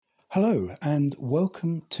Hello and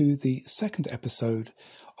welcome to the second episode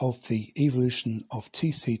of the Evolution of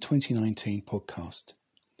TC 2019 podcast.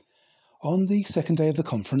 On the second day of the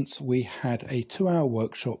conference, we had a 2-hour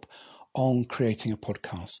workshop on creating a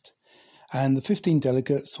podcast. And the 15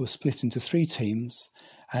 delegates were split into 3 teams,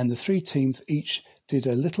 and the 3 teams each did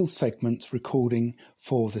a little segment recording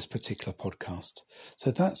for this particular podcast. So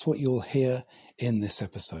that's what you'll hear in this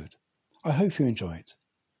episode. I hope you enjoy it.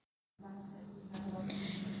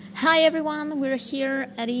 Hi everyone, we're here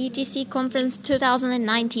at ETC Conference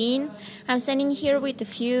 2019. I'm standing here with a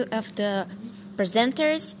few of the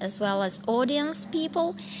presenters as well as audience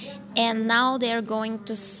people, and now they're going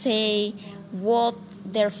to say what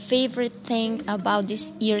their favorite thing about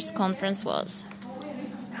this year's conference was.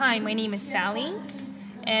 Hi, my name is Sally,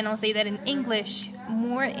 and I'll say that in English,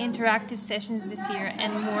 more interactive sessions this year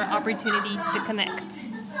and more opportunities to connect.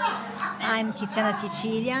 I'm Tiziana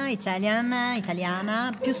Sicilia,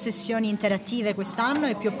 italiana, più sessioni interattive quest'anno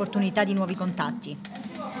e più opportunità di nuovi contatti.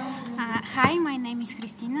 Hi, my name is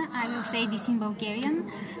Christina. I will say this in Bulgarian.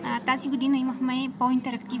 Тази година имахме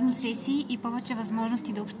по-интерактивни сесии и повече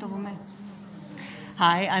възможности да общуваме.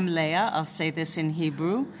 Hi, I'm Leah. I'll say this in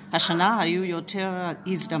Hebrew. השנה היו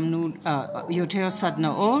יותר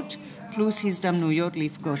סדנאות, פלוס הזדמנויות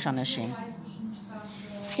לפגוש אנשים.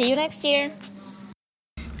 See you next year!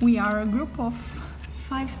 We are a group of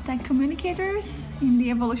 5 tech communicators in the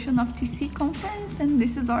Evolution of TC conference, and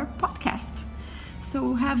this is our podcast. So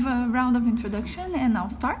we'll have a round of introduction, and I'll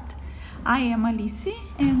start. I am Alice,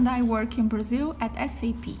 and I work in Brazil at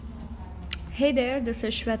SAP. Hey there, this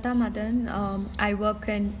is Shweta Madan. I work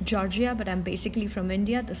in Georgia, but I'm basically from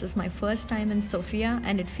India. This is my first time in Sofia,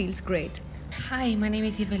 and it feels great. Hi, my name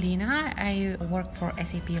is Evelina. I work for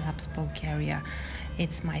SAP Labs Bulgaria.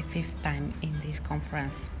 It's my 5th time in this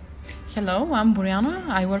conference. Hello, I'm Buriana.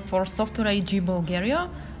 I work for Software AG Bulgaria,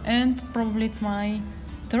 and probably it's my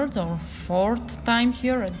 3rd or 4th time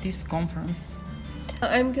here at this conference.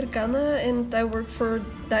 I'm Gergana, and I work for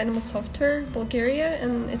Dynamo Software Bulgaria,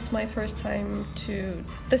 and it's my first time to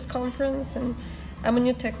this conference, and I'm a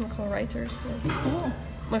new technical writer, so it's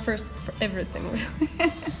my first for everything.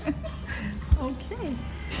 Okay,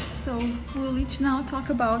 so we'll each now talk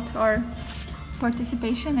about our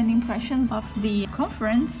participation and impressions of the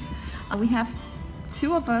conference. We have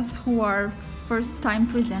 2 of us who are first-time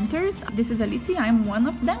presenters. This is Alicia, I'm one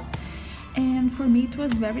of them. And for me it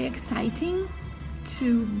was very exciting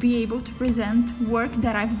to be able to present work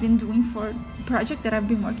that I've been doing for project that I've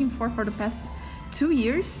been working for the past 2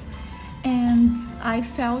 years. And I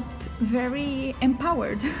felt very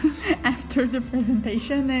empowered after the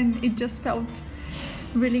presentation, and it just felt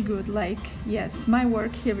really good, like, yes, my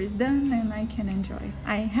work here is done and I can enjoy.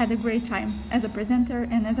 I had a great time as a presenter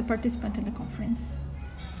and as a participant in the conference.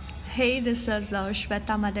 Hey, this is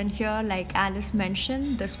Shweta Madan here. Like Alice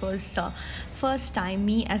mentioned, this was first time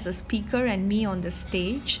me as a speaker and me on the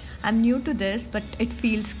stage. I'm new to this, but it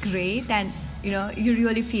feels great, and you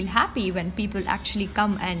really feel happy when people actually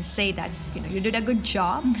come and say that you did a good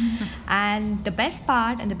job. And the best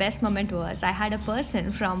part and the best moment was I had a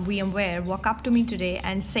person from VMware walk up to me today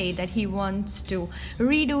and say that he wants to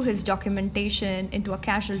redo his documentation into a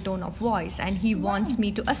casual tone of voice, and he wants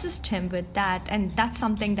me to assist him with that. And that's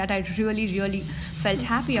something that I really felt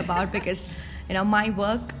happy about, because my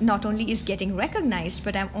work not only is getting recognized,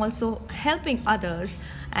 but I'm also helping others,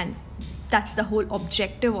 and that's the whole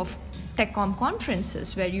objective of TechCom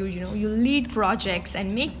conferences, where you lead projects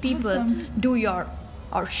and make people do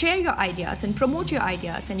or share your ideas and promote your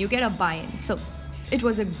ideas, and you get a buy-in. So it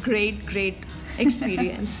was a great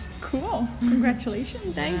experience. Cool.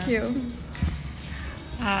 Congratulations. Thank you.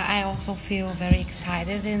 I also feel very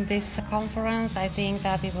excited in this conference. I think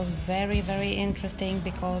that it was very interesting,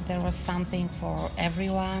 because there was something for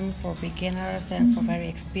everyone, for beginners and for very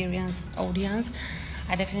experienced audience.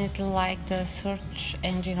 I definitely like the search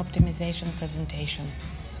engine optimization presentation.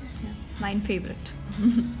 Mine favorite.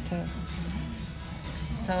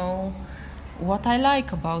 So, what I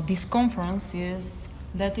like about this conference is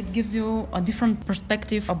that it gives you a different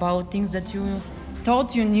perspective about things that you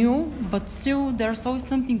thought you knew, but still there's always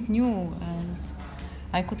something new, and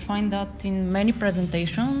I could find that in many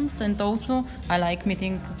presentations. And also I like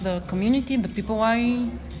meeting the community, the people I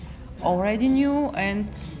already knew, and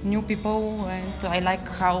new people, and I like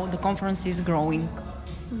how the conference is growing.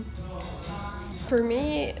 For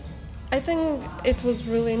me, I think it was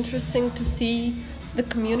really interesting to see the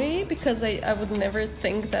community, because I would never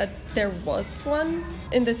think that there was one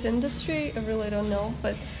in this industry. I really don't know,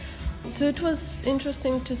 but so it was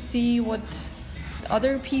interesting to see what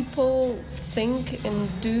other people think and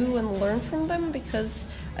do and learn from them, because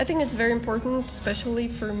I think it's very important, especially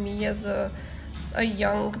for me as a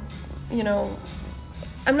young,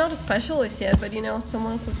 I'm not a specialist yet, but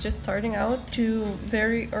someone who's just starting out, to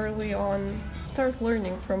very early on start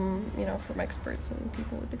learning from experts and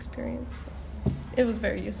people with experience. So it was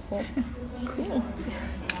very useful. Cool.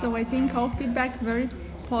 So I think our feedback very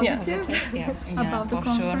positive about the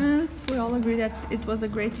conference. Sure. We all agree that it was a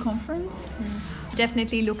great conference.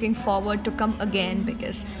 Definitely looking forward to come again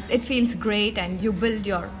because it feels great and you build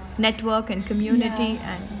your network and community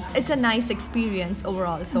and it's a nice experience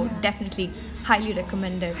overall. So definitely highly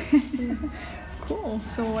recommended. Cool.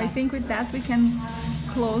 So I think with that we can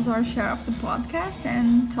close our share of the podcast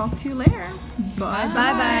and talk to you later. Bye.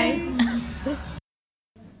 Bye.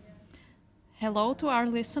 Hello to our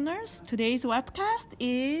listeners. Today's webcast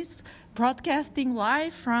is broadcasting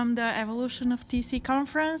live from the Evolution of TC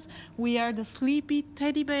conference. We are the Sleepy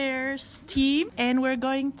Teddy Bears team, and we're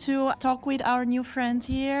going to talk with our new friends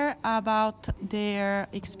here about their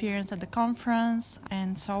experience at the conference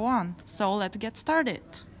and so on. So let's get started.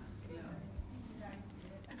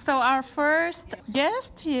 So our first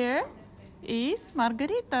guest here is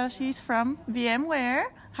Margarita. She's from VMware.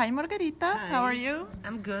 Hi, Margarita. Hi. How are you?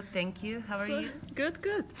 I'm good, thank you. How are you? Good.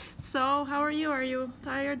 So, how are you? Are you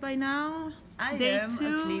tired by now? I Day am 2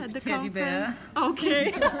 asleep, at the teddy conference. bear.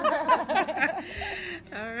 Okay.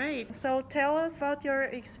 All right. So, tell us about your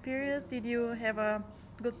experience. Did you have a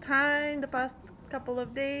good time the past couple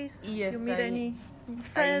of days? Yes, Did you meet any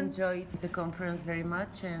friends? I enjoyed the conference very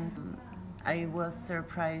much, and I was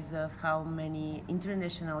surprised of how many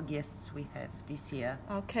international guests we have this year.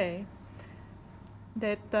 Okay.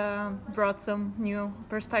 That brought some new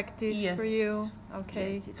perspectives for you.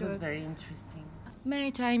 Okay. Yes, it was very interesting. May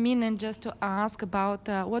I chime in and just to ask about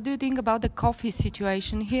what do you think about the coffee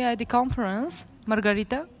situation here at the conference,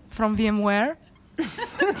 Margarita from VMware?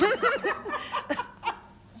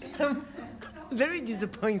 I'm very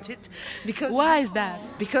disappointed because... Why is that?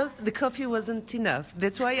 Because the coffee wasn't enough.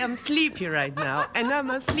 That's why I'm sleepy right now, and I'm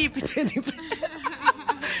a sleepy teddy bear.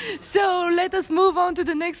 So let us move on to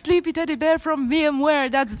the next sleepy teddy bear from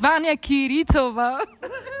VMware. That's Vanya Kiritsova.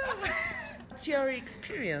 What's your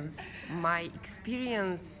experience? My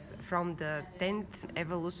experience from the 10th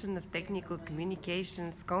Evolution of Technical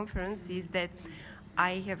Communications conference is that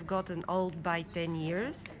I have gotten old by 10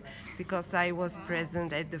 years because I was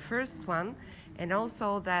present at the first one, and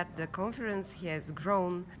also that the conference has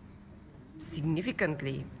grown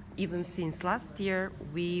significantly. Even since last year,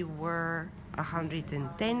 we were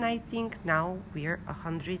 110, I think. Now we're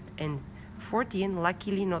 140, and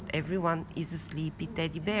luckily not everyone is a sleepy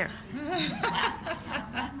teddy bear.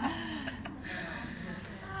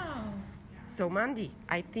 So Mandy,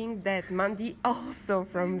 I think that Mandy also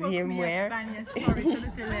from VMware. Vanya, sorry for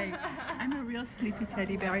the delay. I'm a real sleepy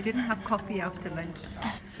teddy bear. I didn't have coffee after lunch.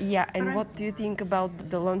 Yeah, and what do you think about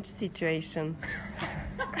the lunch situation?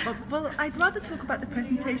 Well, I'd rather talk about the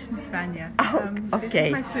presentations, Vanya. Okay. This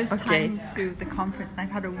is my first time to the conference, and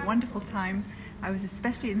I've had a wonderful time. I was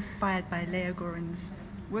especially inspired by Leah Goran's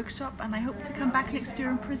workshop, and I hope to come back next year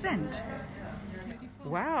and present.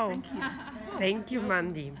 Wow. Thank you. Thank you,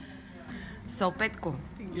 Mandy. So, Petko,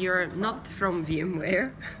 you're not from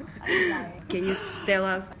VMware. Can you tell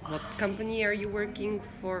us what company are you working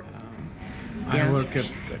for? I work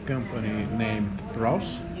at a company named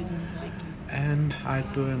PROS, and I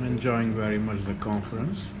too am enjoying very much the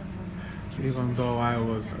conference, even though I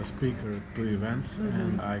was a speaker at 2 events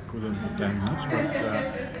and I couldn't attend much,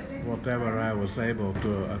 but whatever I was able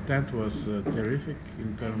to attend was terrific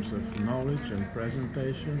in terms of knowledge and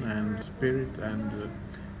presentation and spirit and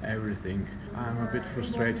everything. I'm a bit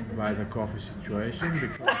frustrated by the coffee situation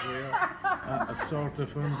because we're sort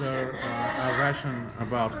of under a ration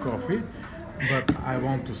about coffee. But I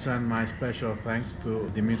want to send my special thanks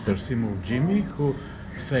to Dimitar Simov Jimmy, who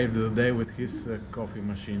saved the day with his coffee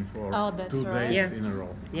machine for 2 days in a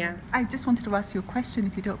row. Yeah. I just wanted to ask you a question,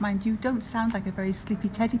 if you don't mind. You don't sound like a very sleepy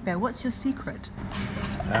teddy bear. What's your secret?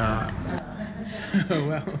 Well,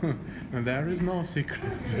 there is no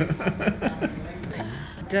secret.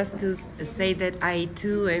 Just to say that I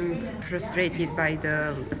too am frustrated by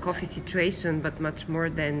the coffee situation, but much more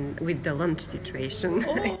than with the lunch situation.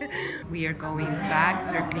 We are going back,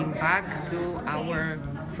 circling back to our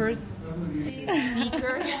first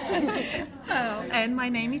speaker. Hello, and my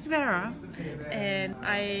name is Vera, and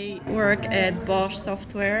I work at Bosch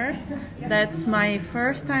Software. That's my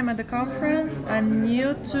first time at the conference. I'm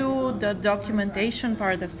new to the documentation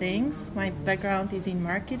part of things. My background is in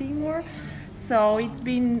marketing more. So it's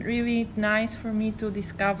been really nice for me to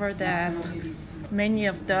discover that many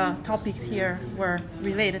of the topics here were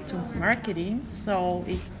related to marketing, so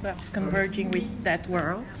it's converging with that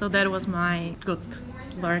world. So that was my good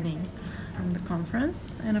learning from the conference,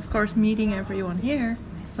 and of course meeting everyone here.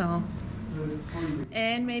 So,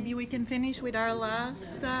 and maybe we can finish with our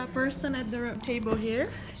last person at the table here.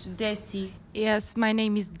 Desi. Yes, my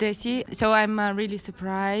name is Desi. So I'm really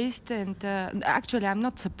surprised, and actually I'm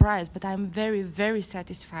not surprised, but I'm very, very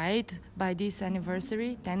satisfied by this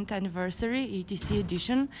anniversary, 10th anniversary ETC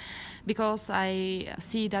edition, because I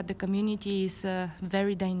see that the community is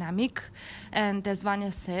very dynamic. And as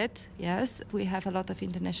Vanya said, yes, we have a lot of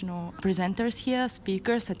international presenters here,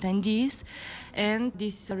 speakers, attendees, and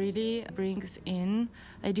this really brings in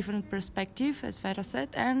a different perspective, as Vera said.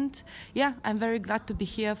 And yeah, I'm very glad to be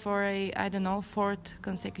here for a, 4th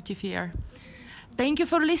consecutive year. Thank you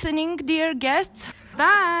for listening, dear guests.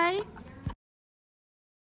 Bye!